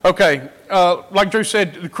Okay, like Drew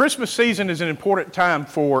said, the Christmas season is an important time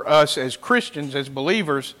for us as Christians, as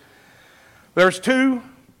believers. There's two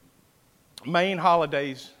main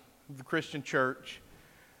holidays of the Christian church,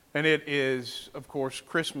 and it is, of course,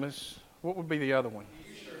 Christmas. What would be the other one?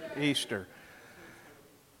 Easter.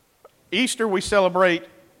 Easter, we celebrate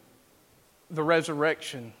the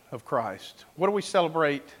resurrection of Christ. What do we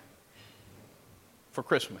celebrate for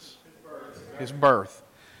Christmas? His birth.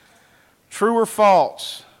 True or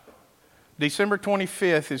false? December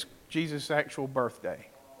 25th is Jesus' actual birthday.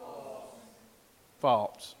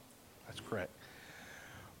 False. That's correct.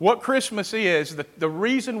 What Christmas is, the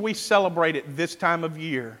reason we celebrate it this time of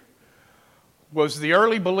year was the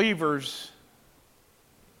early believers,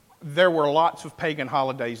 there were lots of pagan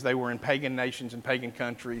holidays. They were in pagan nations and pagan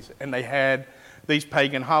countries, and they had these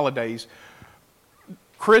pagan holidays.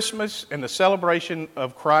 Christmas and the celebration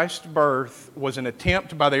of Christ's birth was an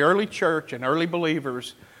attempt by the early church and early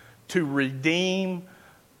believers to redeem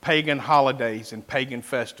pagan holidays and pagan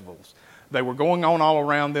festivals. They were going on all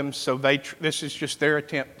around them, so this is just their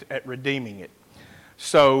attempt at redeeming it.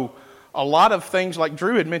 So a lot of things, like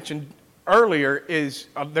Drew had mentioned earlier, is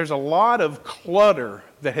there's a lot of clutter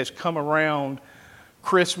that has come around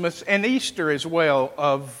Christmas and Easter as well,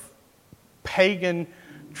 of pagan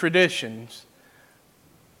traditions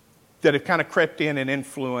that have kind of crept in and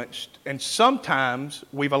influenced, and sometimes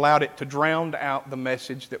we've allowed it to drown out the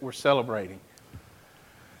message that we're celebrating.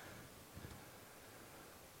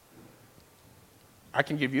 I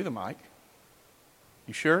can give you the mic.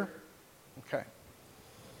 You sure? Okay.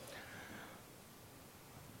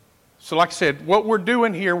 So like I said, what we're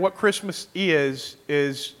doing here, what Christmas is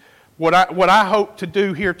what I hope to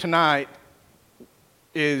do here tonight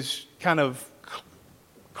is kind of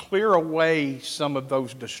clear away some of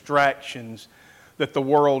those distractions that the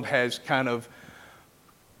world has kind of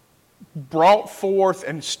brought forth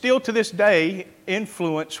and still to this day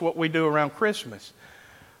influence what we do around Christmas.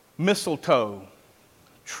 Mistletoe,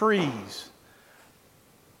 trees,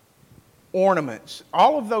 ornaments,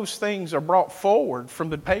 all of those things are brought forward from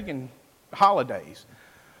the pagan holidays.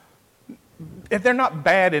 They're not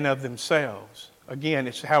bad in of themselves. Again,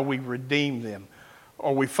 it's how we redeem them.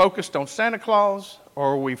 Are we focused on Santa Claus,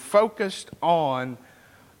 or are we focused on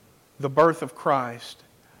the birth of Christ?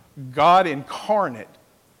 God incarnate,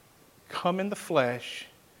 come in the flesh,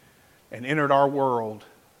 and entered our world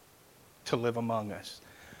to live among us.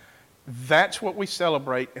 That's what we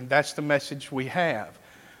celebrate, and that's the message we have.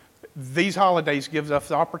 These holidays give us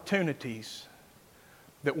opportunities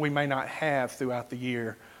that we may not have throughout the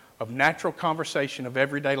year of natural conversation of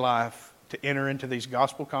everyday life, to enter into these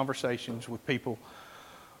gospel conversations with people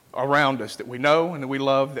around us that we know and that we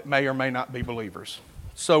love that may or may not be believers.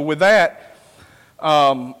 So with that,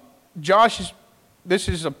 this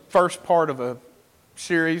is the first part of a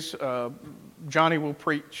series. Johnny will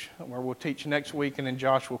preach, or we'll teach next week, and then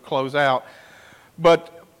Josh will close out.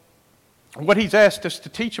 But what he's asked us to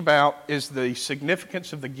teach about is the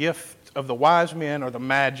significance of the gift of the wise men, or the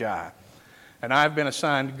Magi. And I've been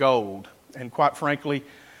assigned gold. And quite frankly,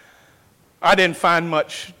 I didn't find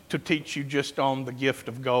much to teach you just on the gift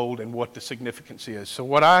of gold and what the significance is. So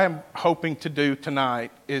what I am hoping to do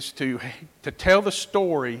tonight is to tell the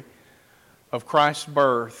story of Christ's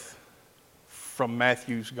birth from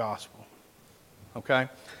Matthew's gospel. Okay?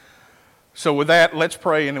 So with that, let's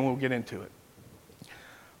pray and then we'll get into it.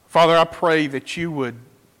 Father, I pray that you would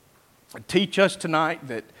teach us tonight,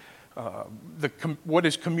 that what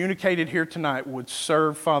is communicated here tonight would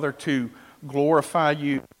serve, Father, to glorify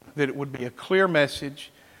you, that it would be a clear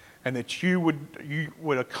message, and that you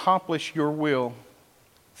would accomplish your will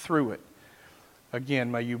through it.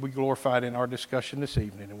 Again, may you be glorified in our discussion this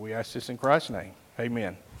evening, and we ask this in Christ's name.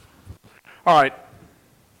 Amen. All right.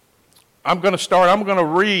 I'm going to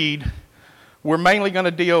read. We're mainly going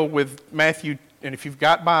to deal with Matthew, and if you've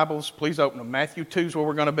got Bibles, please open them. Matthew 2 is where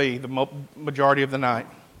we're going to be the majority of the night.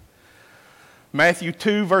 Matthew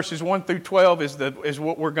 2, verses 1 through 12 is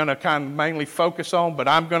what we're going to kind of mainly focus on, but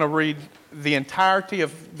I'm going to read the entirety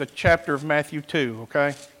of the chapter of Matthew 2,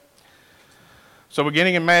 okay? So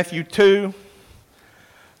beginning in Matthew 2,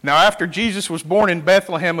 now after Jesus was born in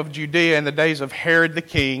Bethlehem of Judea in the days of Herod the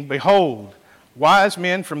king, behold, wise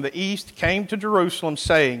men from the east came to Jerusalem,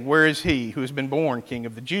 saying, where is he who has been born King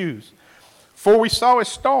of the Jews? For we saw his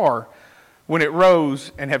star when it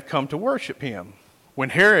rose and have come to worship him.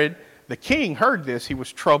 When Herod the king heard this, he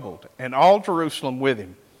was troubled, and all Jerusalem with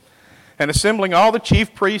him. And assembling all the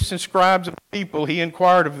chief priests and scribes of the people, he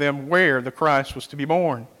inquired of them where the Christ was to be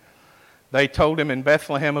born. They told him, in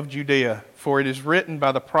Bethlehem of Judea, for it is written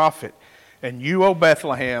by the prophet, and you, O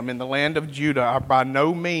Bethlehem, in the land of Judah, are by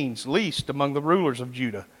no means least among the rulers of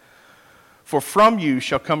Judah. For from you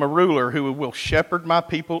shall come a ruler who will shepherd my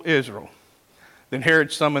people Israel. Then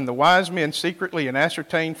Herod summoned the wise men secretly and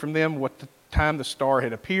ascertained from them what the time the star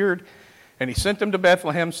had appeared. And he sent them to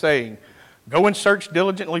Bethlehem, saying, Go and search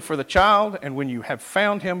diligently for the child, and when you have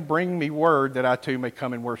found him, bring me word that I too may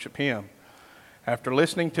come and worship him. After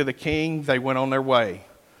listening to the king, they went on their way.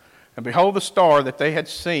 And behold, the star that they had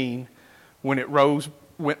seen when it rose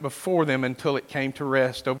went before them until it came to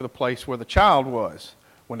rest over the place where the child was.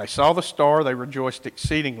 When they saw the star, they rejoiced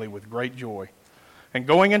exceedingly with great joy. And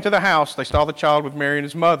going into the house, they saw the child with Mary and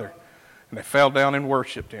his mother, and they fell down and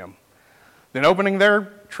worshipped him. Then opening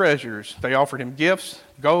their treasures, they offered him gifts,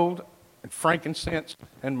 gold, and frankincense,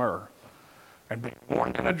 and myrrh. And being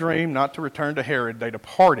warned in a dream not to return to Herod, they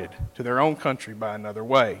departed to their own country by another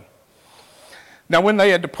way. Now when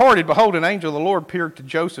they had departed, behold, an angel of the Lord appeared to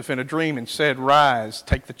Joseph in a dream and said, Rise,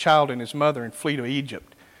 take the child and his mother, and flee to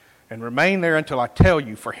Egypt, and remain there until I tell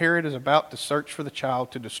you, for Herod is about to search for the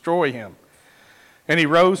child to destroy him. And he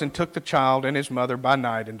rose and took the child and his mother by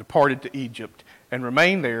night and departed to Egypt, and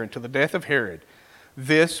remained there until the death of Herod.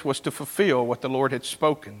 This was to fulfill what the Lord had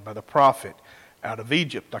spoken by the prophet, Out of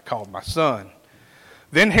Egypt I called my son.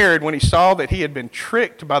 Then Herod, when he saw that he had been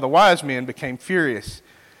tricked by the wise men, became furious.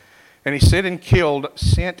 And he sent and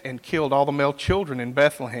killed all the male children in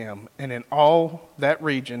Bethlehem and in all that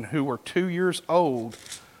region who were 2 years old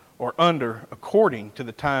or under, according to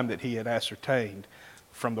the time that he had ascertained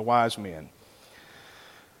from the wise men.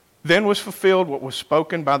 Then was fulfilled what was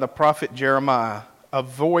spoken by the prophet Jeremiah. A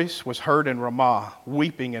voice was heard in Ramah,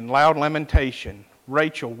 weeping in loud lamentation,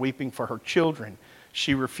 Rachel weeping for her children.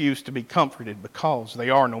 She refused to be comforted because they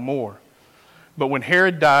are no more. But when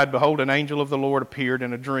Herod died, behold, an angel of the Lord appeared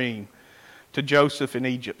in a dream to Joseph in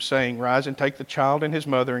Egypt, saying, Rise and take the child and his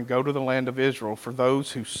mother and go to the land of Israel, for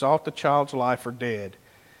those who sought the child's life are dead.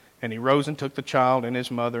 And he rose and took the child and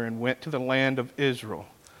his mother and went to the land of Israel.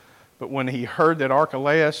 But when he heard that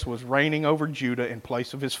Archelaus was reigning over Judah in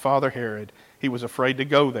place of his father Herod, he was afraid to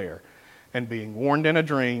go there. And being warned in a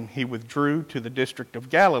dream, he withdrew to the district of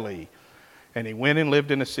Galilee. And he went and lived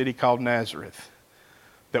in a city called Nazareth,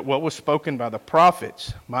 that what was spoken by the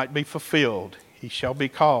prophets might be fulfilled. He shall be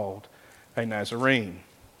called a Nazarene.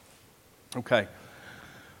 Okay.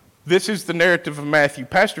 This is the narrative of Matthew.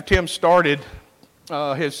 Pastor Tim started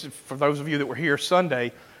for those of you that were here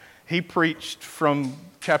Sunday, he preached from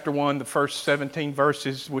chapter 1, the first 17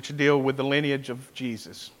 verses, which deal with the lineage of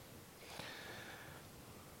Jesus.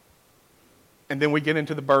 And then we get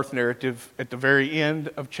into the birth narrative at the very end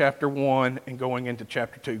of chapter 1 and going into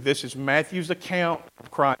chapter 2. This is Matthew's account of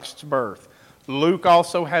Christ's birth. Luke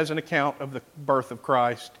also has an account of the birth of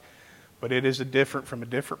Christ, but it is from a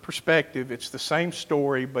different perspective. It's the same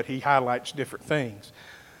story, but he highlights different things.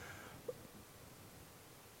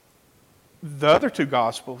 The other two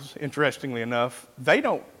Gospels, interestingly enough, they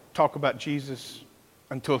don't talk about Jesus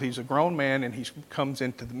until he's a grown man and he comes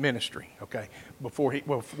into the ministry, okay?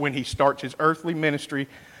 When he starts his earthly ministry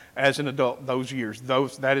as an adult, those years.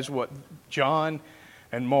 That is what John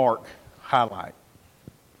and Mark highlight.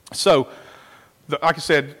 So, like I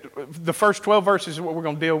said, the first 12 verses is what we're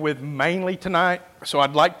going to deal with mainly tonight. So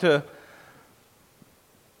I'd like to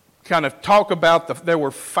kind of talk about there were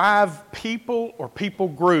 5 people or people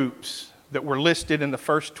groups that were listed in the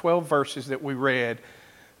first 12 verses that we read,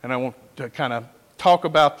 and I want to kind of talk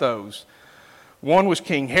about those. One was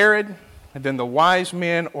King Herod, and then the wise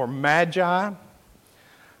men or Magi,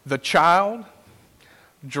 the child,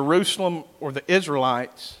 Jerusalem or the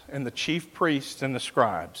Israelites, and the chief priests and the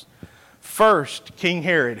scribes. First, King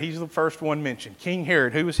Herod. He's the first one mentioned. King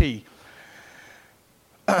Herod, who was he?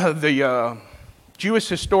 The Jewish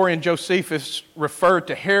historian Josephus referred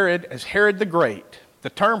to Herod as Herod the Great. The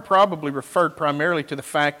term probably referred primarily to the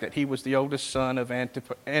fact that he was the oldest son of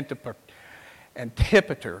Antipater.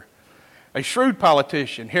 A shrewd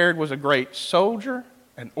politician, Herod was a great soldier,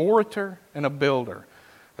 an orator, and a builder.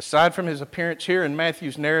 Aside from his appearance here in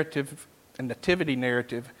Matthew's narrative and nativity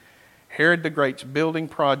narrative, Herod the Great's building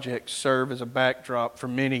projects serve as a backdrop for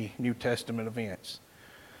many New Testament events.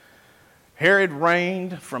 Herod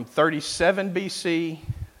reigned from 37 BC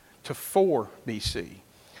to 4 BC.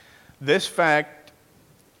 This fact,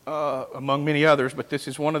 among many others, but this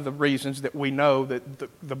is one of the reasons that we know that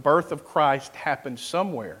the birth of Christ happened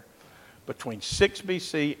somewhere between 6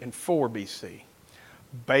 BC and 4 BC.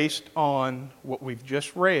 Based on what we've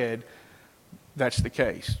just read, that's the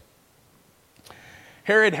case.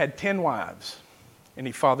 Herod had 10 wives, and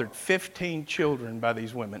he fathered 15 children by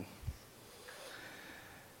these women.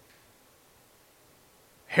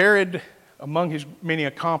 Herod, among his many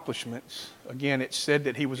accomplishments, again, it said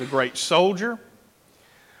that he was a great soldier,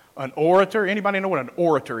 an orator. Anybody know what an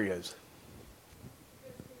orator is?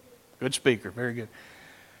 Good speaker, very good.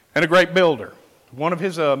 And a great builder. One of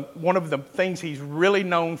the things he's really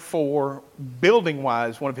known for,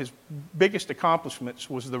 building-wise, one of his biggest accomplishments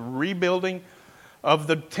was the rebuilding of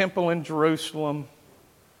the temple in Jerusalem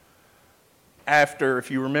after, if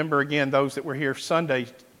you remember again, those that were here Sunday,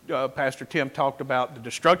 Pastor Tim talked about the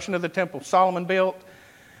destruction of the temple Solomon built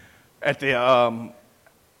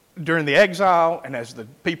during the exile, and as the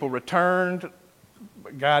people returned,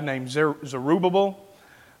 a guy named Zerubbabel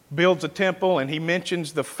builds a temple, and he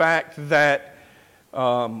mentions the fact that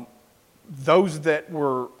those that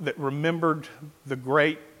remembered the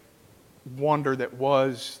great wonder that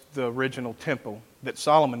was the original temple that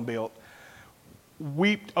Solomon built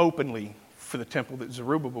wept openly for the temple that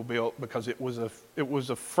Zerubbabel built, because it was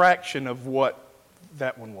a fraction of what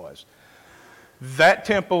that one was. That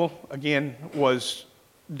temple, again, was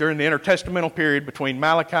during the intertestamental period between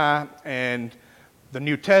Malachi and the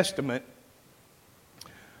New Testament.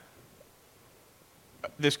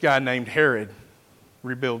 This guy named Herod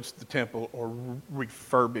rebuilds the temple, or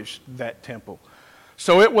refurbished that temple.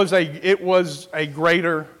 So it was a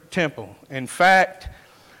greater temple. In fact,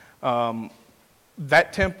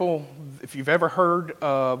 that temple, if you've ever heard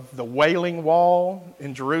of the Wailing Wall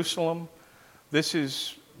in Jerusalem,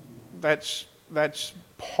 that's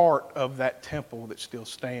part of that temple that still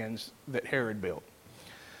stands that Herod built.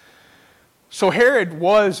 So Herod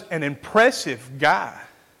was an impressive guy.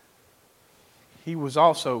 He was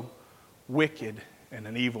also wicked and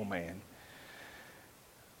an evil man.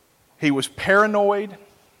 He was paranoid.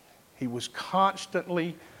 He was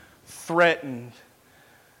constantly threatened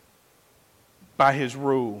by his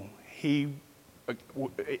rule. He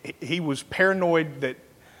was paranoid that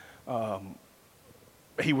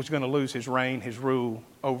he was going to lose his reign, his rule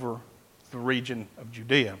over the region of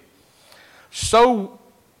Judea. So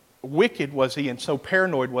wicked was he and so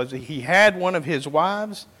paranoid was he. He had one of his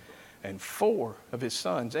wives and 4 of his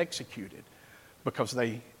sons executed because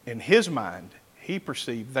in his mind, he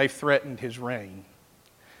perceived they threatened his reign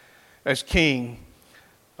as king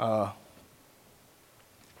of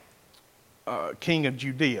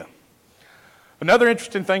Judea. Another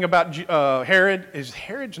interesting thing about Herod is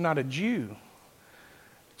Herod's not a Jew.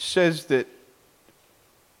 It says that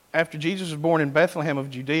after Jesus was born in Bethlehem of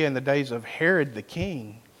Judea in the days of Herod the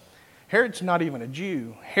king, Herod's not even a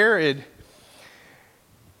Jew. Herod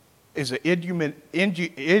is an Idumean.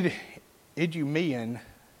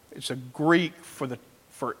 It's a Greek for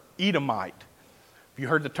Edomite. Have you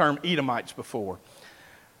heard the term Edomites before?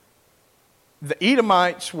 The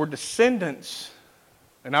Edomites were descendants,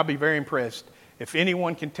 and I'll be very impressed if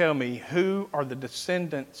anyone can tell me who are the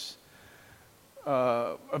descendants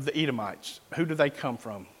of the Edomites. Who do they come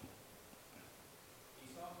from?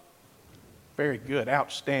 Esau. Very good,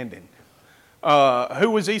 outstanding.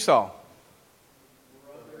 Who was Esau?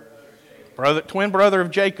 Twin brother of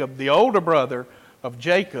Jacob, the older brother of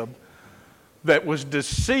Jacob that was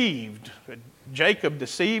deceived. Jacob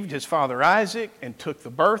deceived his father Isaac and took the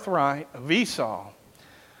birthright of Esau.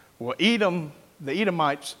 Well, the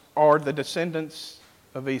Edomites are the descendants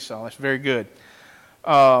of Esau. That's very good.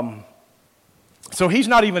 So he's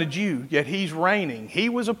not even a Jew, yet he's reigning. He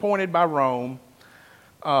was appointed by Rome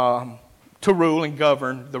to rule and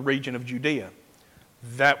govern the region of Judea.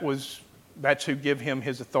 That's who give him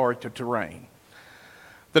his authority to reign.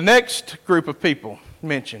 The next group of people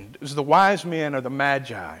mentioned is the wise men or the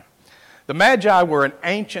Magi. The Magi were an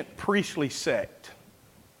ancient priestly sect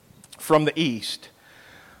from the east.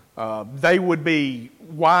 They would be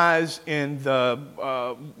wise in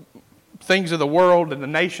the things of the world and the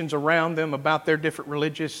nations around them about their different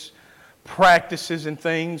religious practices and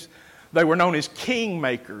things. They were known as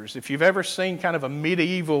kingmakers. If you've ever seen kind of a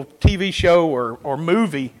medieval TV show or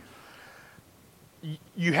movie,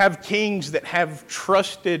 you have kings that have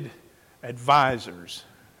trusted advisors.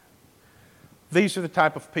 These are the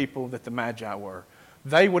type of people that the Magi were.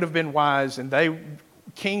 They would have been wise, and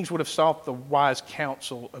kings would have sought the wise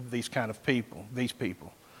counsel of these kind of people, these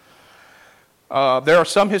people. There are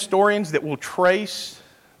some historians that will trace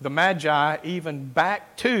the Magi even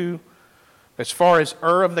back to as far as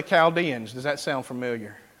Ur of the Chaldeans. Does that sound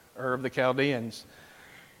familiar? Ur of the Chaldeans.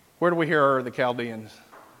 Where do we hear Ur of the Chaldeans?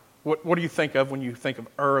 What do you think of when you think of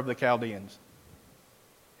Ur of the Chaldeans?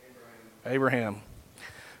 Abraham.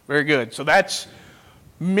 Very good. So that's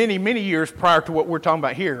many, many years prior to what we're talking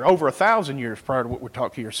about here. Over 1,000 years prior to what we're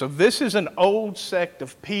talking here. So this is an old sect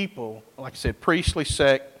of people, like I said, priestly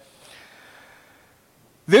sect.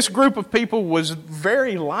 This group of people was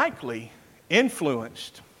very likely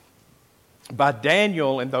influenced by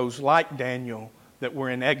Daniel and those like Daniel that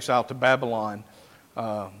were in exile to Babylon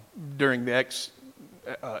during the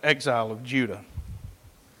exile of Judah.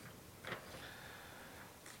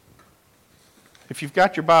 If you've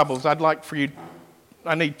got your Bibles, I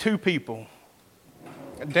need two people.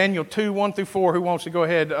 Daniel 2, 1 through 4, who wants to go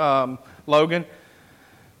ahead? Logan.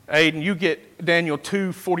 Aiden, you get Daniel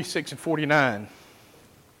 2, 46 and 49.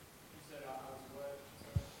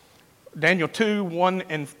 Daniel 2,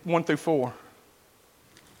 1 through 4.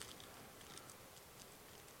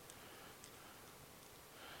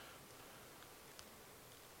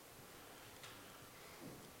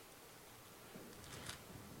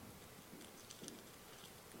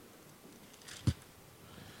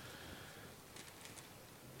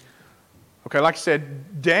 Okay, like I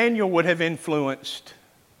said, Daniel would have influenced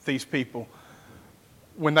these people.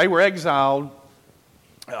 When they were exiled,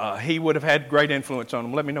 he would have had great influence on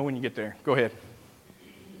them. Let me know when you get there. Go ahead.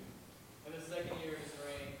 In the second year of his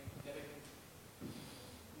reign,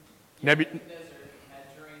 Nebuchadnezzar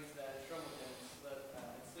had dreams that troubled him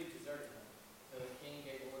and sleep deserted him. So the king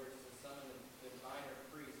gave orders to summon the diviner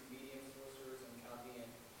priests, mediums, sorcerers, and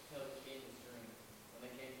Chaldeans to tell the king his dream. When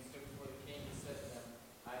they came and stood before the king, he said to them,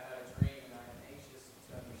 I have had a dream and I am anxious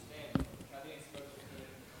to understand it. The Chaldeans spoke to the king,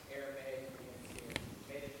 Aramaic, and said,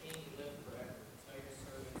 May the king live forever. Tell your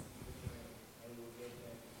servants the dream, and we will give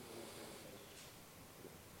them full interpretation.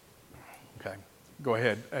 Okay, go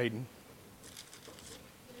ahead, Aiden.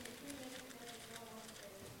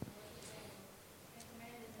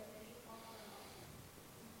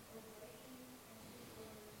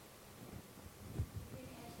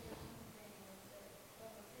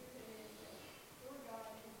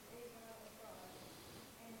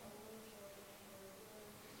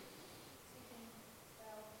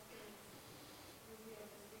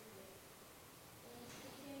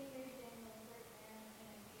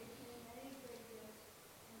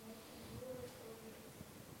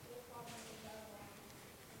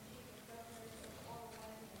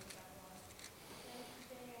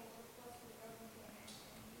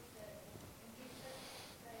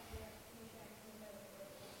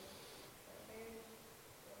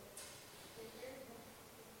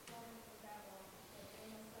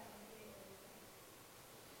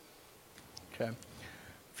 Okay.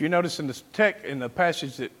 If you notice in the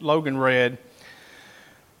passage that Logan read,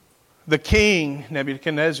 the king,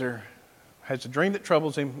 Nebuchadnezzar, has a dream that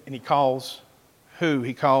troubles him, and he calls who?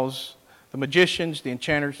 He calls the magicians, the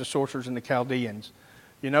enchanters, the sorcerers, and the Chaldeans.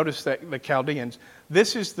 You notice that the Chaldeans,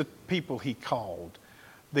 this is the people he called.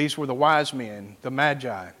 These were the wise men, the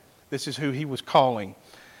Magi. This is who he was calling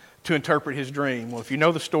to interpret his dream. Well, if you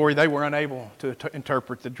know the story, they were unable to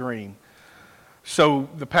interpret the dream. So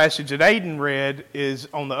the passage that Aiden read is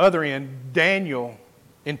on the other end. Daniel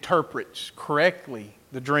interprets correctly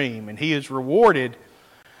the dream, and he is rewarded.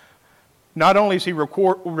 Not only is he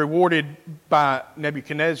rewarded by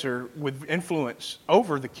Nebuchadnezzar with influence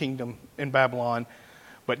over the kingdom in Babylon,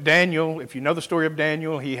 but Daniel, if you know the story of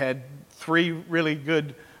Daniel, he had three really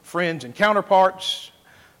good friends and counterparts,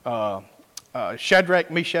 Shadrach,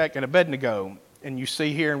 Meshach, and Abednego. And you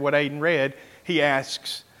see here in what Aiden read, he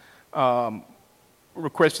asks,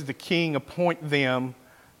 requested the king appoint them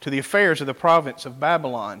to the affairs of the province of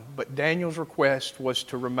Babylon. But Daniel's request was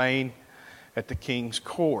to remain at the king's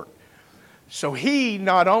court. So he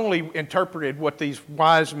not only interpreted what these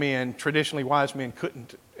wise men, traditionally wise men,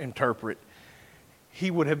 couldn't interpret, he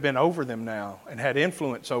would have been over them now and had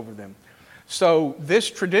influence over them. So this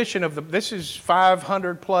tradition this is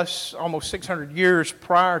 500 plus, almost 600 years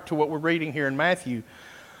prior to what we're reading here in Matthew.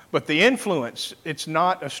 But the influence, it's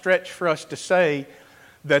not a stretch for us to say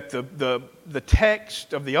that the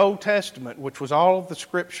text of the Old Testament, which was all of the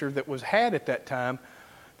scripture that was had at that time,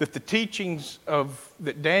 that the teachings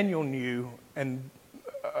that Daniel knew and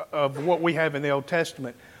of what we have in the Old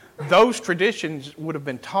Testament, those traditions would have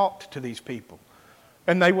been taught to these people,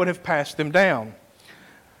 and they would have passed them down.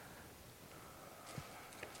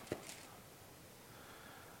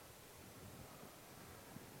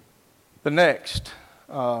 The next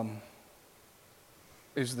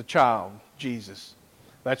is the child, Jesus.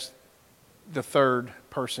 That's the third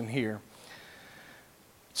person here.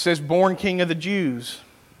 It says, born King of the Jews.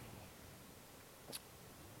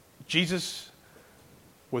 Jesus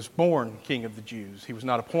was born King of the Jews. He was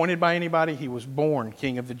not appointed by anybody. He was born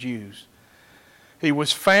King of the Jews. He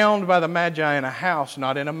was found by the Magi in a house,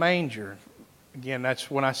 not in a manger. Again,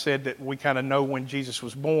 that's when I said that we kind of know when Jesus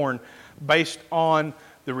was born based on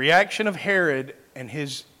the reaction of Herod and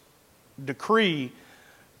his decree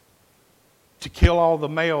to kill all the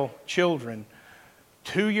male children,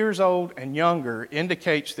 2 years old and younger,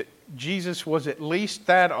 indicates that Jesus was at least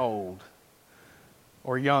that old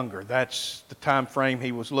or younger. That's the time frame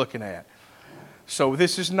he was looking at. So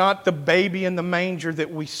this is not the baby in the manger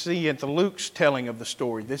that we see at the Luke's telling of the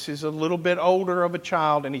story. This is a little bit older of a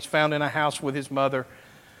child, and he's found in a house with his mother.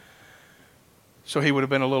 So he would have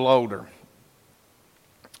been a little older.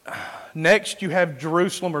 Next, you have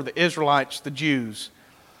Jerusalem, or the Israelites, the Jews.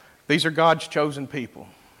 These are God's chosen people.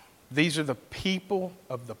 These are the people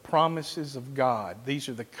of the promises of God. These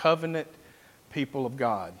are the covenant people of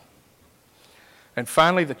God. And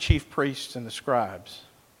finally, the chief priests and the scribes.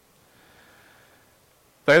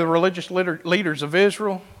 They're the religious leaders of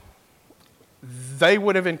Israel. They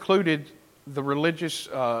would have included the religious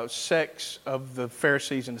sects of the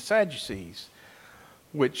Pharisees and the Sadducees,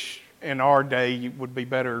 which in our day would be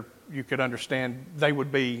better, you could understand, they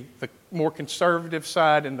would be the more conservative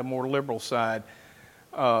side and the more liberal side.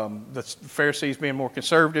 The Pharisees being more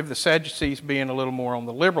conservative, the Sadducees being a little more on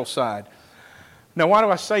the liberal side. Now, why do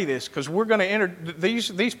I say this? Because we're going to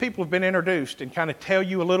these people have been introduced and kind of tell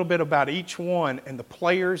you a little bit about each one and the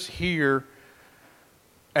players here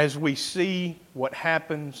as we see what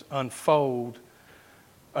happens unfold.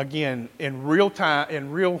 Again, in real time,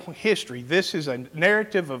 in real history, this is a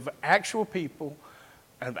narrative of actual people,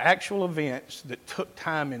 of actual events that took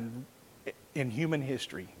time in human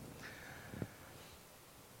history.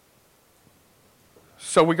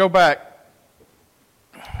 So we go back.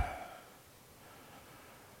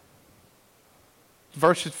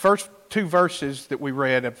 First two verses that we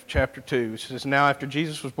read of chapter 2. It says, "Now after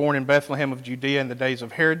Jesus was born in Bethlehem of Judea in the days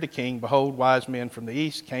of Herod the king, behold, wise men from the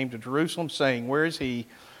east came to Jerusalem, saying, Where is he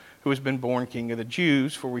who has been born King of the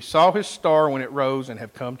Jews? For we saw his star when it rose and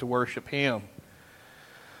have come to worship him."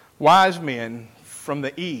 Wise men from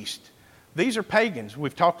the east. These are pagans.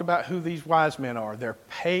 We've talked about who these wise men are. They're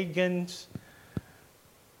pagans,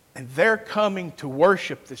 and they're coming to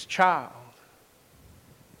worship this child.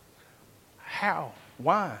 How?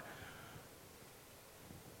 Why?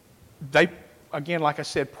 They, again, like I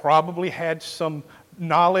said, probably had some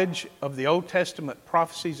knowledge of the Old Testament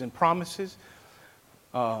prophecies and promises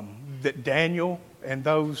that Daniel and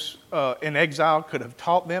those in exile could have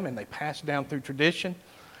taught them, and they passed down through tradition.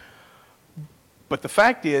 But the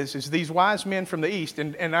fact is these wise men from the east,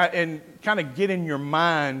 and kind of get in your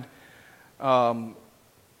mind who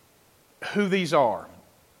these are.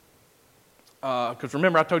 Because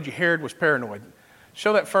remember, I told you Herod was paranoid.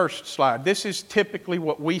 Show that first slide. This is typically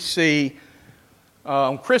what we see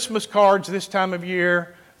on Christmas cards this time of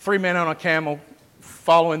year. 3 men on a camel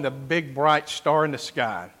following the big bright star in the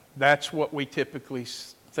sky. That's what we typically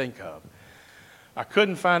think of. I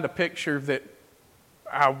couldn't find a picture that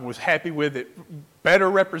I was happy with that better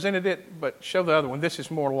represented it, but show the other one. This is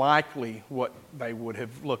more likely what they would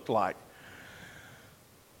have looked like.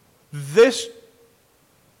 This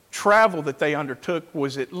travel that they undertook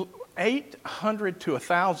was at 800 to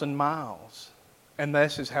 1,000 miles, and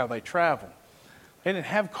this is how they traveled. They didn't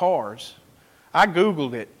have cars. I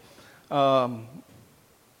Googled it.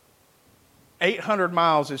 800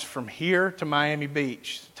 miles is from here to Miami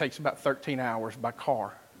Beach. It takes about 13 hours by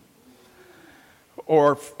car.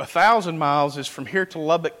 Or 1,000 miles is from here to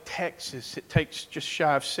Lubbock, Texas. It takes just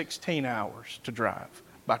shy of 16 hours to drive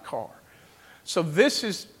by car. So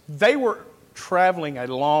they were traveling a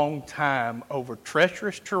long time over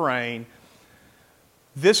treacherous terrain.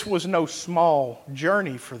 This was no small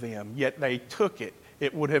journey for them, yet they took it.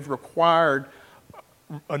 It would have required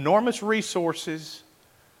enormous resources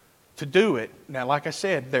to do it. Now, like I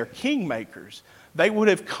said, they're kingmakers. They would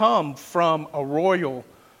have come from a royal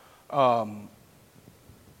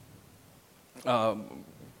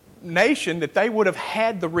nation that they would have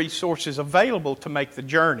had the resources available to make the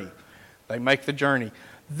journey. They make the journey.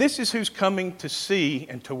 This is who's coming to see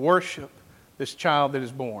and to worship this child that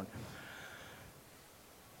is born.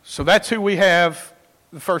 So that's who we have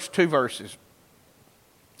the first two verses.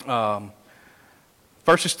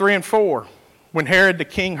 Verses 3 and 4. When Herod the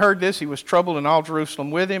king heard this, he was troubled, and all Jerusalem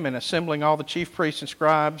with him, and assembling all the chief priests and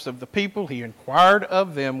scribes of the people, he inquired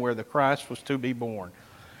of them where the Christ was to be born.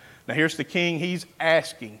 Now here's the king. He's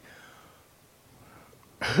asking,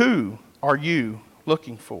 who are you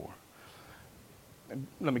looking for?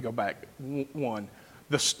 Let me go back. One,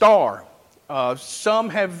 the star. Some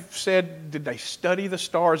have said, did they study the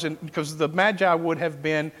stars? And because the Magi would have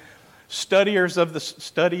been studiers of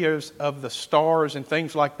the stars and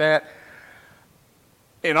things like that.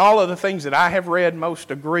 And all of the things that I have read,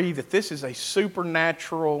 most agree that this is a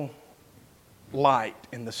supernatural light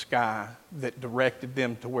in the sky that directed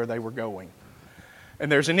them to where they were going.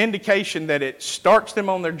 And there's an indication that it starts them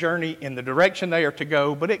on their journey in the direction they are to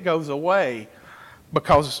go, but it goes away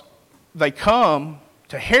because they come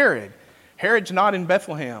to Herod. Herod's not in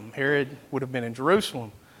Bethlehem. Herod would have been in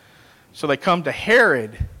Jerusalem. So they come to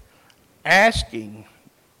Herod, asking,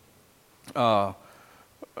 trying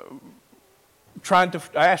to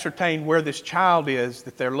ascertain where this child is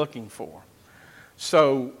that they're looking for.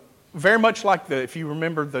 So very much like if you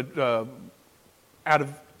remember out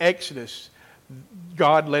of Exodus,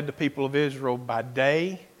 God led the people of Israel by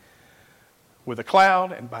day with a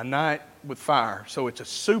cloud and by night with fire. So it's a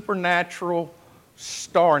supernatural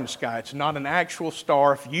star in the sky. It's not an actual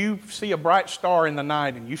star. If you see a bright star in the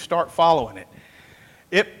night and you start following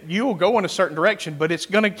it, you'll go in a certain direction, but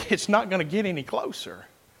it's not going to get any closer.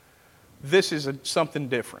 This is something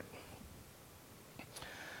different.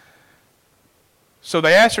 So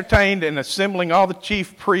they ascertained, and assembling all the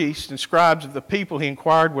chief priests and scribes of the people, he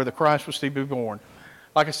inquired where the Christ was to be born.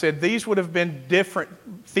 Like I said, these would have been different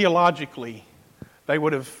theologically. They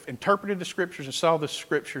would have interpreted the Scriptures and saw the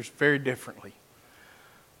Scriptures very differently.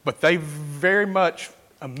 But they very much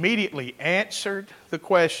immediately answered the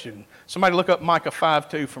question. Somebody look up Micah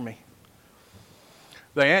 5:2 for me.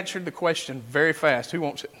 They answered the question very fast. Who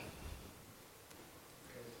wants it?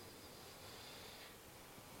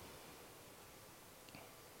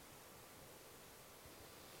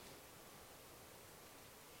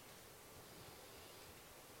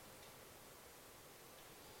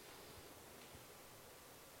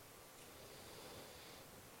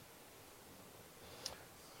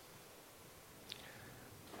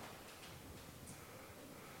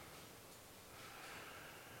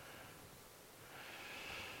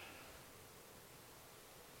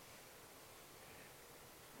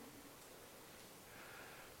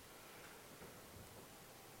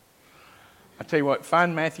 I tell you what,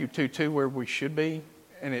 find Matthew 2:2 where we should be,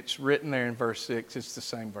 and it's written there in verse 6. It's the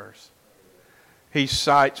same verse. He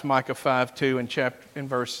cites Micah 5:2 in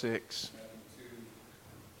verse 6.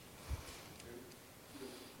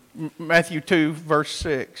 Matthew 2, verse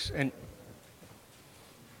 6. And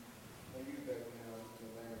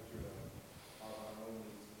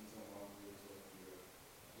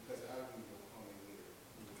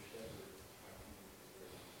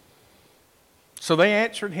so they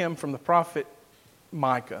answered him from the prophet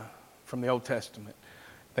Micah from the Old Testament.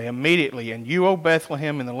 They immediately, and you, O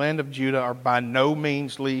Bethlehem, in the land of Judah, are by no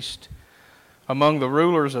means least among the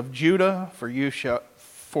rulers of Judah,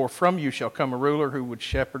 for from you shall come a ruler who would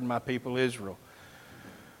shepherd my people Israel.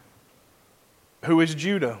 Who is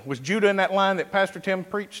Judah? Was Judah in that line that Pastor Tim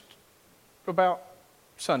preached about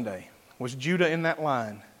Sunday? Was Judah in that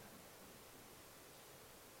line?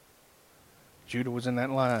 Judah was in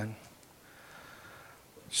that line.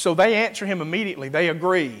 So they answer him immediately. They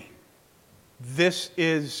agree. This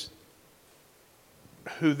is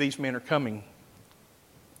who these men are coming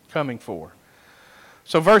for.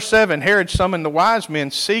 So verse 7, Herod summoned the wise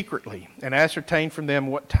men secretly and ascertained from them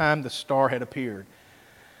what time the star had appeared.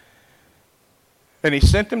 And he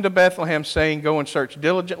sent them to Bethlehem, saying, Go and search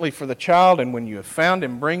diligently for the child, and when you have found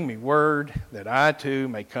him, bring me word that I too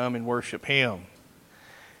may come and worship him.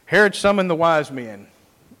 Herod summoned the wise men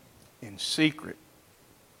in secret.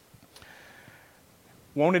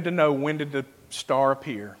 Wanted to know, when did the star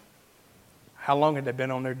appear? How long had they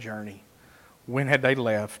been on their journey? When had they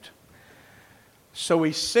left? So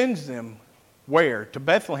he sends them where? To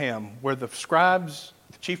Bethlehem, where the scribes,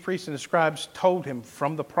 the chief priests and the scribes told him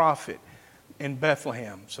from the prophet in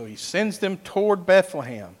Bethlehem. So he sends them toward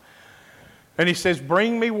Bethlehem. And he says,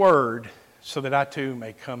 bring me word so that I too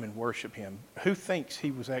may come and worship him. Who thinks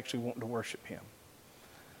he was actually wanting to worship him?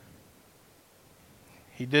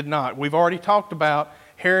 He did not. We've already talked about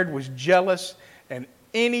Herod was jealous, and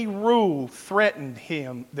any rule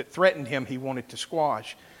that threatened him, he wanted to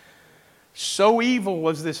squash. So evil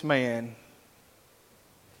was this man.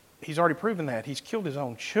 He's already proven that. He's killed his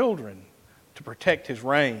own children to protect his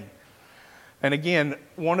reign. And again,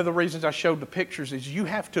 one of the reasons I showed the pictures is you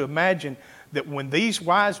have to imagine that when these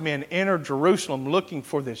wise men enter Jerusalem looking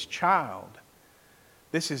for this child,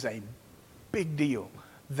 this is a big deal.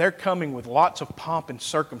 They're coming with lots of pomp and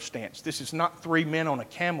circumstance. This is not 3 men on a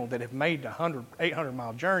camel that have made a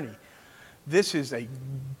 800-mile journey. This is a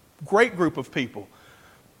great group of people.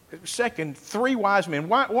 Second, 3 wise men.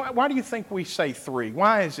 Why do you think we say 3?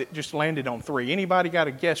 Why is it just landed on 3? Anybody got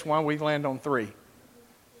a guess why we land on 3?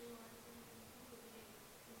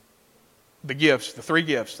 The gifts, the 3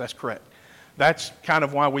 gifts, that's correct. That's kind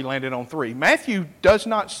of why we landed on 3. Matthew does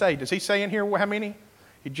not say, does he say in here how many?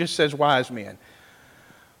 He just says wise men.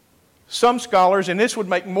 Some scholars, and this would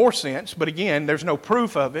make more sense, but again, there's no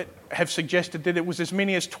proof of it, have suggested that it was as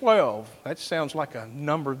many as 12. That sounds like a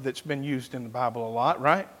number that's been used in the Bible a lot,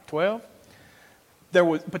 right? 12?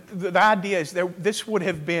 But the idea is this would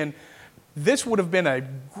have been a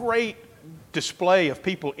great display of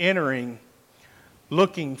people entering,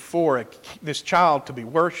 looking for this child to be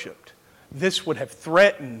worshipped. This would have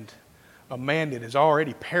threatened a man that is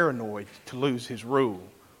already paranoid to lose his rule,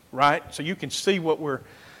 right? So you can see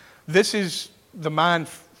this is the mind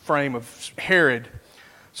frame of Herod.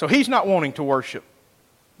 So he's not wanting to worship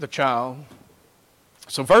the child.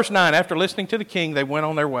 So verse 9, after listening to the king, they went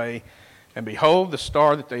on their way. And behold, the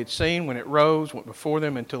star that they had seen when it rose went before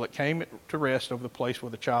them until it came to rest over the place where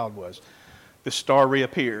the child was. The star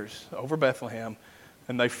reappears over Bethlehem,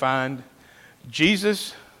 and they find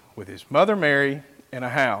Jesus with his mother Mary in a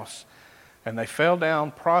house. And they fell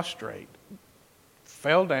down prostrate,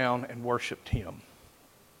 fell down and worshipped him.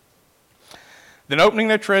 Then opening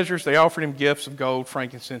their treasures, they offered him gifts of gold,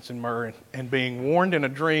 frankincense, and myrrh. And being warned in a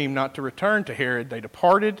dream not to return to Herod, they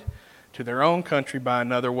departed to their own country by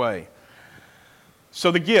another way. So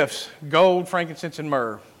the gifts, gold, frankincense, and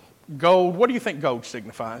myrrh. Gold, what do you think gold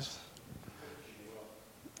signifies?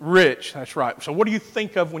 Rich, that's right. So what do you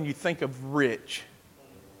think of when you think of rich?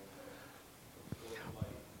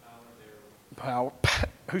 Power.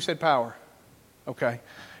 Who said power? Okay.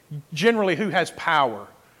 Generally, who has power?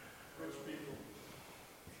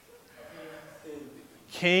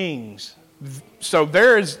 Kings. So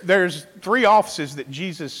there's 3 offices that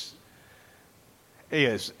Jesus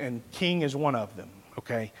is, and king is one of them.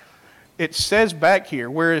 Okay. It says back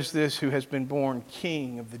here, where is this who has been born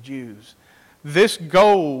king of the Jews? This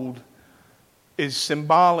gold is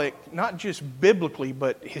symbolic, not just biblically,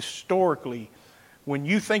 but historically. When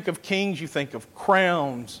you think of kings, you think of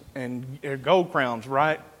crowns and gold crowns,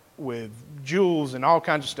 right? With jewels and all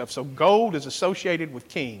kinds of stuff. So gold is associated with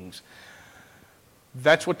kings.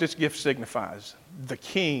 That's what this gift signifies. The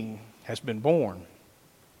king has been born.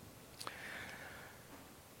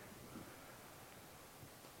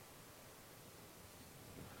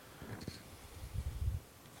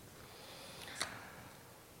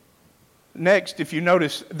 Next, if you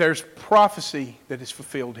notice, there's prophecy that is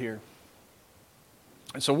fulfilled here.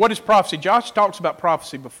 And so what is prophecy? Josh talks about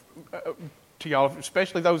prophecy to y'all,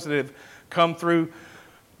 especially those that have come through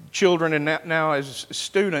children and now as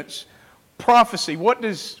students. Prophecy, what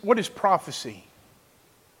is prophecy?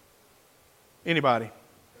 Anybody?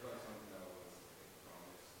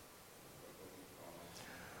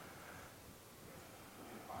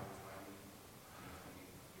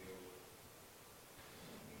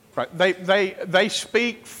 Right. They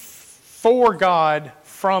speak for God,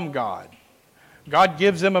 from God. God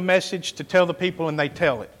gives them a message to tell the people and they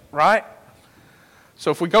tell it, right? So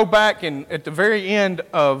if we go back and at the very end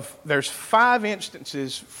there's 5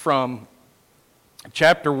 instances from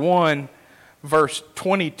chapter 1, verse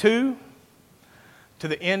 22 to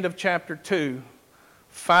the end of chapter 2,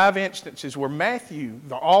 5 instances where Matthew,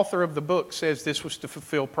 the author of the book, says this was to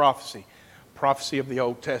fulfill prophecy of the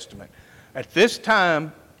Old Testament. At this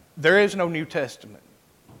time, there is no New Testament.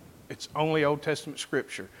 It's only Old Testament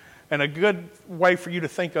Scripture. And a good way for you to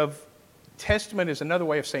think of testament is another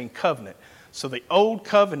way of saying covenant. So the Old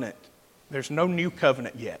Covenant, there's no New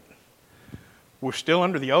Covenant yet. We're still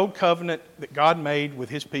under the Old Covenant that God made with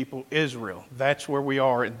His people, Israel. That's where we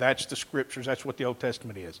are, and that's the Scriptures. That's what the Old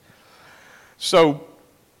Testament is. So,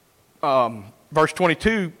 verse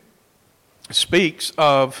 22 speaks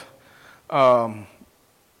of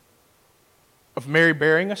Mary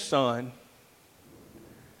bearing a son,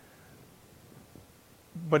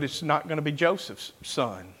 but it's not going to be Joseph's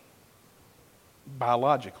son,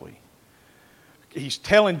 biologically. He's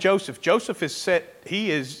telling Joseph. Joseph is set,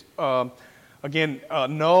 he is, again,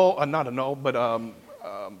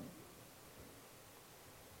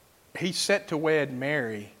 he's set to wed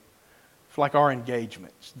Mary. It's like our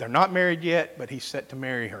engagements. They're not married yet, but he's set to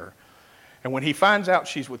marry her. And when he finds out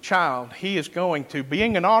she's with child, he is going to,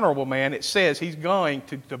 being an honorable man, it says he's going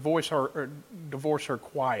to divorce her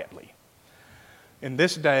quietly. In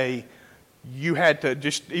this day, you had to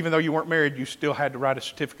even though you weren't married, you still had to write a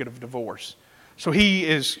certificate of divorce. So he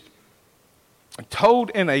is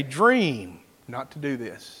told in a dream not to do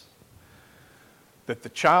this, that the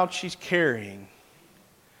child she's carrying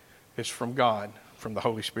is from God, from the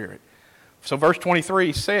Holy Spirit. So verse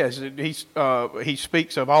 23 says, he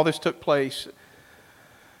speaks of all this took place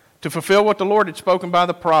to fulfill what the Lord had spoken by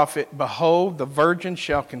the prophet. Behold, the virgin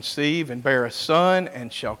shall conceive and bear a son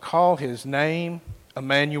and shall call his name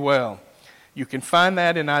Emmanuel. You can find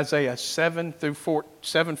that in Isaiah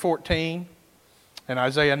 7:14 and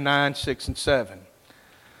Isaiah 9, 6, and 7.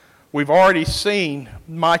 We've already seen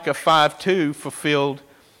Micah 5:2 fulfilled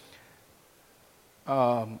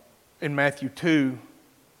in Matthew 2,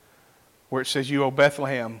 where it says, "You, O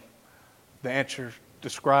Bethlehem," the answer the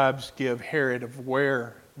scribes give Herod of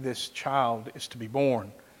where this child is to be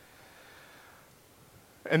born.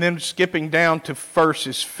 And then skipping down to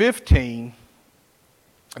verses 15,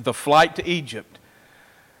 the flight to Egypt.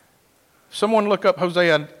 Someone look up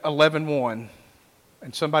Hosea 11:1,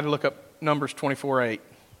 and somebody look up Numbers 24:8.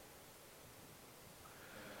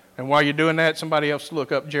 And while you're doing that, somebody else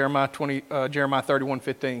look up Jeremiah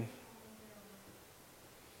 31:15.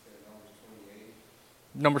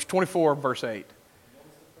 Numbers 24, verse 8.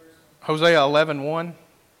 Hosea 11:1.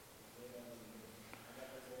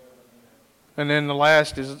 And then the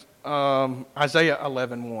last is Isaiah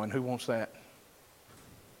 11:1. Who wants that?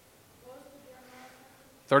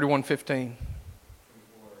 31:15.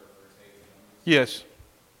 Yes.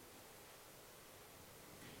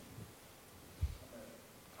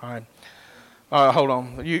 All right. Hold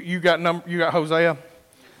on. You got Hosea?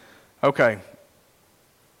 Okay.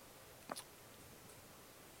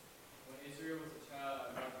 When Israel was a child,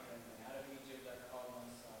 I brought him, and out of Egypt I called my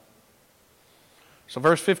son. So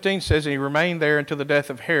verse 15 says, and he remained there until the death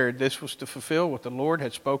of Herod. This was to fulfill what the Lord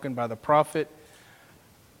had spoken by the prophet.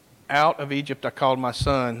 Out of Egypt I called my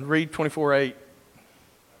son. Read 24:8.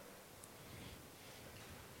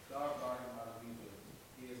 God brought him out of Egypt.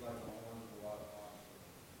 He is like the horn of the water monster.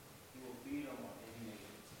 He will feed him on any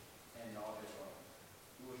nations and all their wrongs.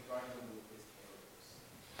 He will strike them with his terrors.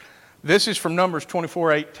 This is from Numbers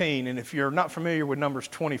 24:18. And if you're not familiar with Numbers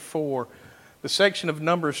 24, the section of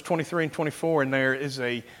Numbers 23 and 24 in there is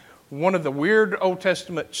one of the weird Old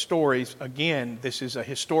Testament stories. Again, this is a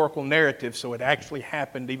historical narrative, so it actually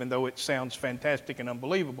happened, even though it sounds fantastic and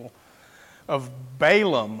unbelievable, of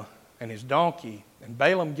Balaam and his donkey. And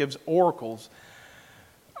Balaam gives oracles.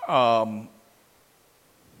 After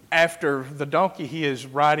the donkey he is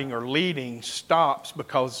riding or leading stops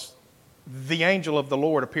because the angel of the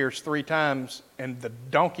Lord appears 3 times, and the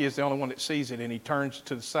donkey is the only one that sees it, and he turns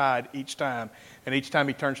to the side each time. And each time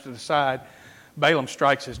he turns to the side, Balaam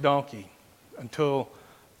strikes his donkey until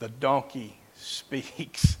the donkey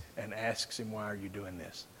speaks and asks him, why are you doing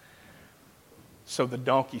this? So the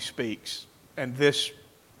donkey speaks. And this,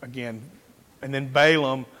 again, and then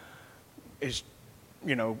Balaam is,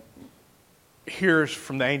 hears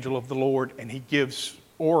from the angel of the Lord, and he gives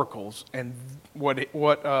oracles. And what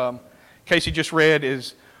Casey just read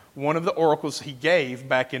is one of the oracles he gave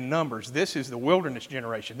back in Numbers. This is the wilderness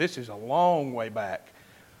generation. This is a long way back.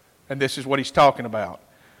 And this is what he's talking about.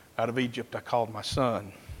 Out of Egypt I called my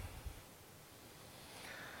son.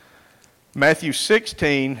 Matthew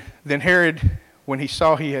 16, then Herod, when he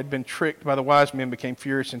saw he had been tricked by the wise men, became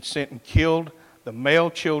furious and sent and killed the male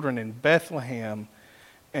children in Bethlehem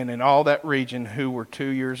and in all that region who were 2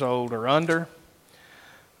 years old or under,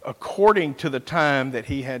 according to the time that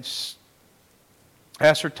he had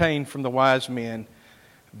ascertained from the wise men.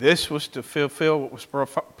 This was to fulfill what was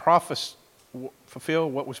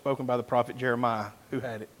what was spoken by the prophet Jeremiah. Who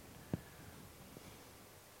had it?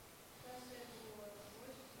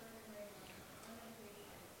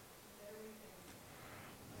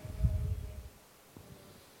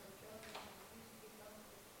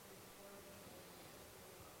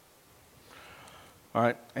 All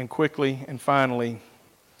right, and quickly and finally,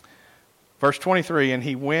 verse 23, and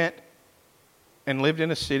he went and lived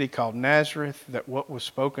in a city called Nazareth, that what was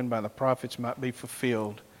spoken by the prophets might be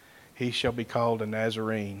fulfilled. He shall be called a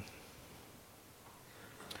Nazarene.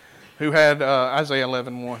 Who had Isaiah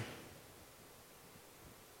 11:1? Is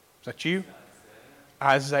that you?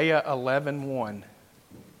 Isaiah 11:1.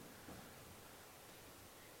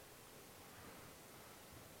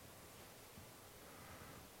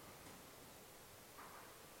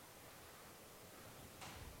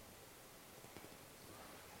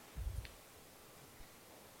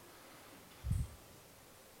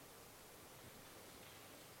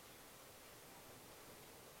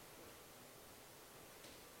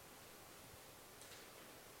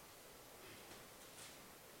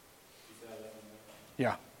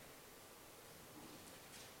 Yeah.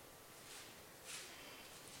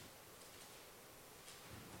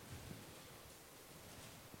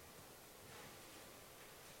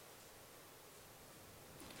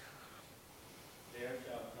 There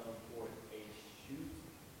shall come forth a shoot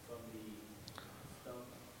from the stump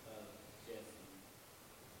of Jesse,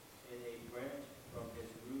 and a branch from his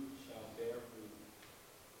root shall bear fruit.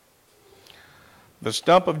 The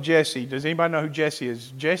stump of Jesse. Does anybody know who Jesse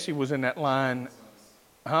is? Jesse was in that line.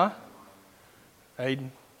 Huh?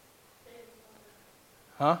 Aiden?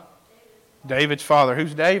 Huh? David's father.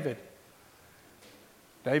 Who's David?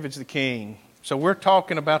 David's the king. So we're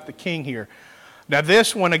talking about the king here. Now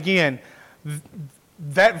this one again,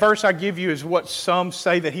 that verse I give you is what some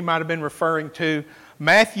say that he might have been referring to.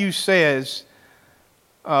 Matthew says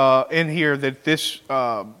in here that this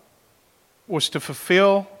was to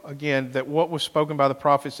fulfill, again, that what was spoken by the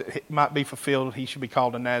prophets, that it might be fulfilled, he should be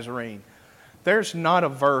called a Nazarene. There's not a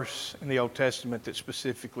verse in the Old Testament that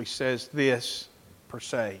specifically says this per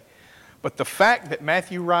se. But the fact that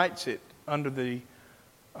Matthew writes it under the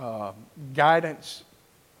guidance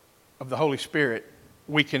of the Holy Spirit,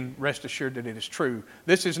 we can rest assured that it is true.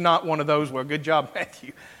 This is not one of those, well, good job,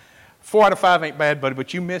 Matthew. 4 out of 5 ain't bad, buddy,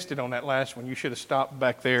 but you missed it on that last one. You should have stopped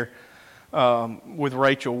back there with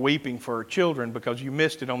Rachel weeping for her children because you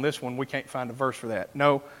missed it on this one. We can't find a verse for that.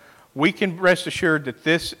 No, we can rest assured that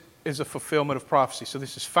this is a fulfillment of prophecy. So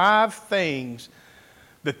this is 5 things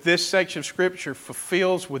that this section of Scripture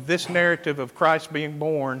fulfills with this narrative of Christ being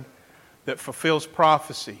born that fulfills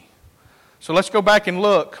prophecy. So let's go back and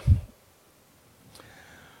look.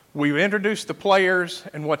 We've introduced the players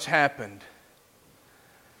and what's happened.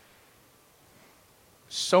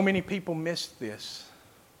 So many people missed this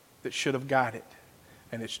that should have got it,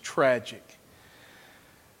 and it's tragic.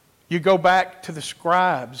 You go back to the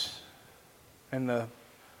scribes and the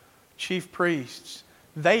chief priests.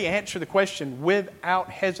 They answer the question without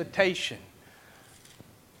hesitation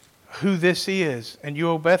who this is. And you,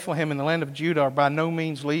 O Bethlehem, in the land of Judah, are by no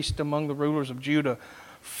means least among the rulers of Judah.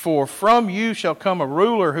 For from you shall come a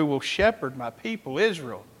ruler who will shepherd my people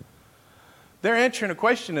Israel. They're answering a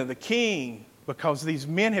question of the king because these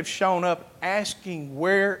men have shown up asking,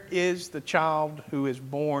 where is the child who is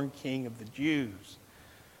born king of the Jews?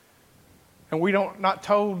 And we don't not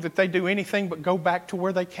told that they do anything but go back to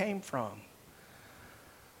where they came from.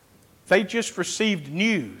 They just received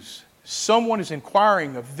news. Someone is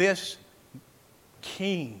inquiring of this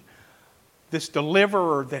king, this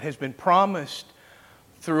deliverer that has been promised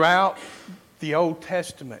throughout the Old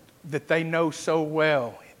Testament that they know so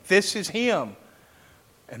well. This is him.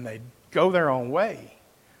 And they go their own way.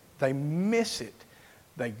 They miss it.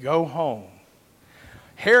 They go home.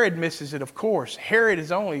 Herod misses it, of course. Herod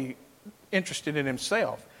is only interested in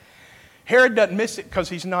himself. Herod doesn't miss it because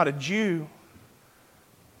he's not a Jew.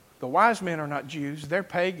 The wise men are not Jews. They're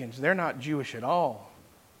pagans. They're not Jewish at all.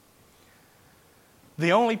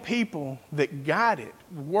 The only people that got it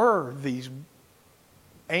were these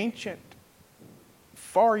ancient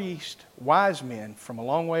Far East wise men from a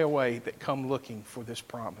long way away that come looking for this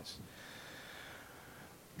promise.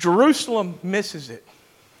 Jerusalem misses it.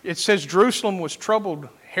 It says Jerusalem was troubled.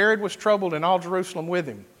 Herod was troubled and all Jerusalem with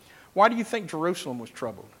him. Why do you think Jerusalem was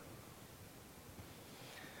troubled?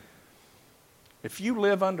 If you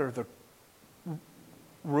live under the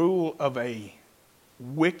rule of a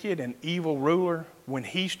wicked and evil ruler, when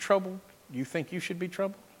he's troubled, you think you should be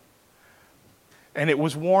troubled? And it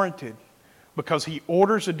was warranted because he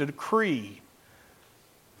orders a decree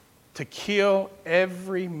to kill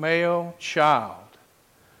every male child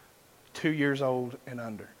 2 years old and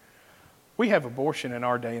under. We have abortion in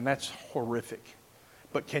our day, and that's horrific.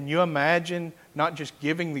 But can you imagine not just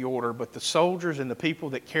giving the order, but the soldiers and the people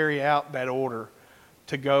that carry out that order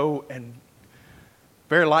to go and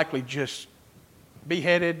very likely just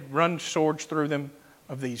beheaded, run swords through them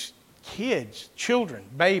of these kids, children,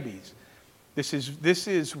 babies. This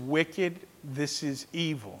is wicked. This is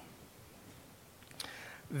evil.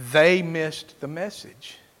 They missed the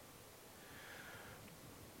message.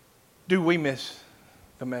 Do we miss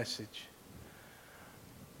the message?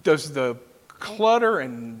 Does the clutter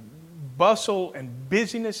and bustle and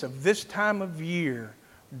busyness of this time of year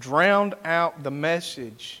drown out the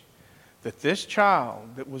message that this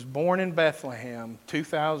child that was born in Bethlehem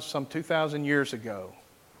some 2,000 years ago,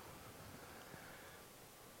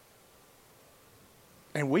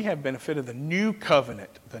 and we have benefit of the new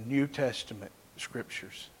covenant, the New Testament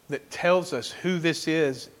scriptures that tells us who this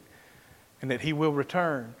is and that he will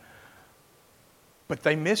return. But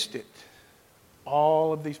they missed it.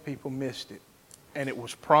 All of these people missed it. And it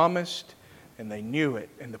was promised, and they knew it.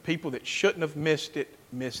 And the people that shouldn't have missed it,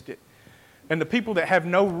 missed it. And the people that have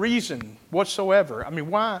no reason whatsoever. I mean,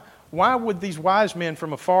 why would these wise men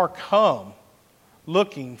from afar come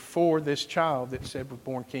looking for this child that said was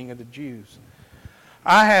born king of the Jews?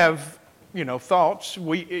 I have, thoughts.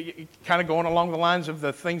 We kind of going along the lines of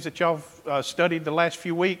the things that y'all studied the last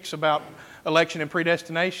few weeks about election and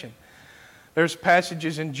predestination. There's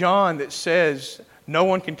passages in John that says, no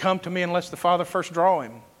one can come to me unless the Father first draw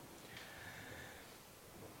him.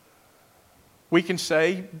 We can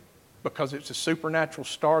say, because it's a supernatural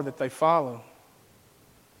star that they follow,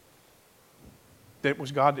 that it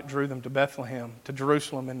was God that drew them to Bethlehem, to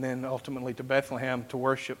Jerusalem, and then ultimately to Bethlehem to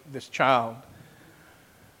worship this child.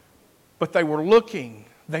 But they were looking.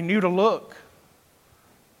 They knew to look.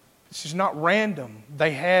 This is not random.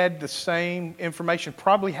 They had the same information,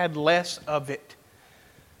 probably had less of it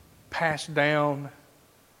passed down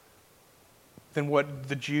than what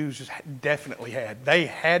the Jews definitely had. They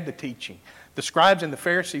had the teaching. The scribes and the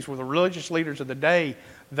Pharisees were the religious leaders of the day.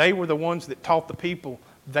 They were the ones that taught the people.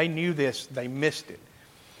 They knew this. They missed it.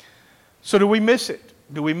 So do we miss it?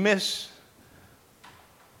 Do we miss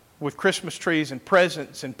with Christmas trees and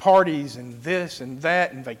presents and parties and this and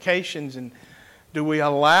that and vacations? And do we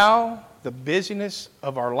allow the busyness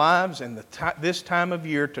of our lives and this time of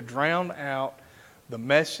year to drown out the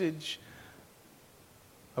message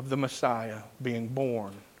of the Messiah being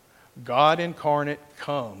born? God incarnate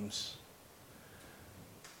comes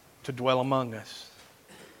to dwell among us.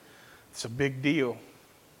 It's a big deal.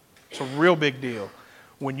 It's a real big deal.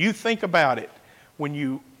 When you think about it, when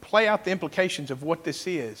you play out the implications of what this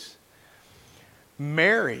is,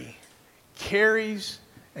 Mary carries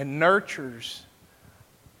and nurtures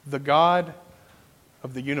the God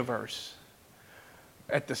of the universe.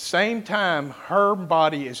 At the same time, her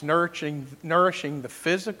body is nourishing the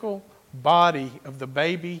physical body of the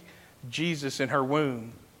baby Jesus in her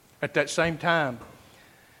womb. At that same time,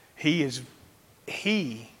 He,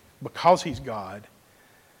 because He's God,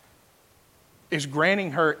 is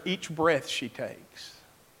granting her each breath she takes.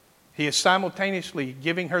 He is simultaneously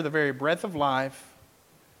giving her the very breath of life.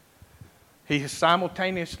 He is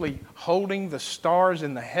simultaneously holding the stars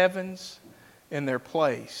in the heavens in their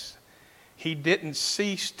place. He didn't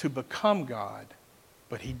cease to become God,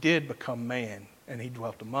 but He did become man, and He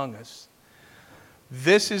dwelt among us.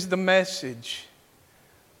 This is the message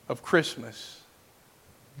of Christmas.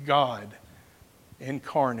 God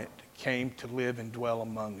incarnate came to live and dwell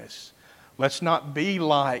among us. Let's not be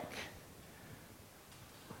like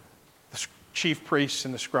the chief priests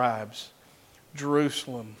and the scribes,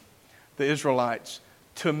 Jerusalem, the Israelites,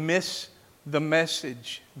 to miss the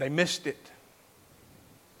message. They missed it.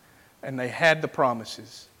 And they had the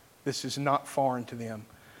promises. This is not foreign to them.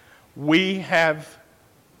 We have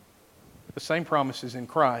the same promises in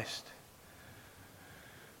Christ.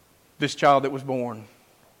 This child that was born.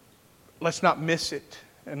 Let's not miss it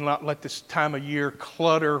and not let this time of year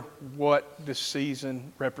clutter what this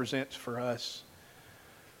season represents for us.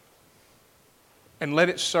 And let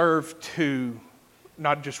it serve to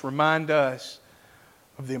not just remind us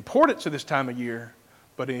of the importance of this time of year,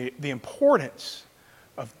 but the importance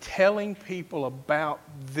of telling people about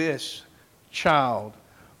this child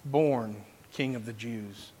born King of the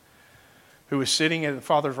Jews, who is sitting at the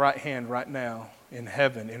Father's right hand right now in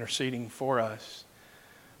heaven, interceding for us.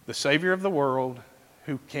 The Savior of the world,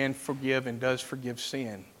 who can forgive and does forgive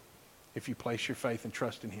sin if you place your faith and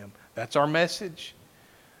trust in Him. That's our message.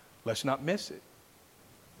 Let's not miss it.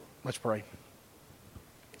 Let's pray.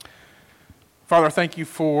 Father, thank You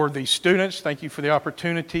for these students. Thank You for the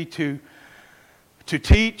opportunity to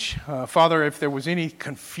teach. Father, if there was any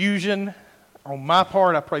confusion on my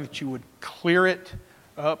part, I pray that You would clear it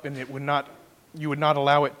up and You would not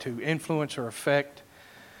allow it to influence or affect.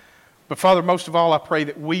 But Father, most of all, I pray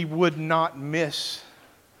that we would not miss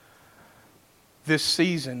this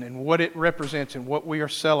season and what it represents and what we are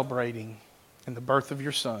celebrating in the birth of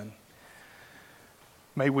Your Son.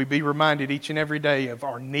 May we be reminded each and every day of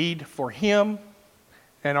our need for Him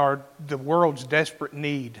and the world's desperate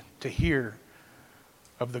need to hear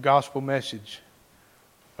of the gospel message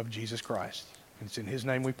of Jesus Christ. And it's in His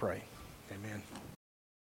name we pray. Amen.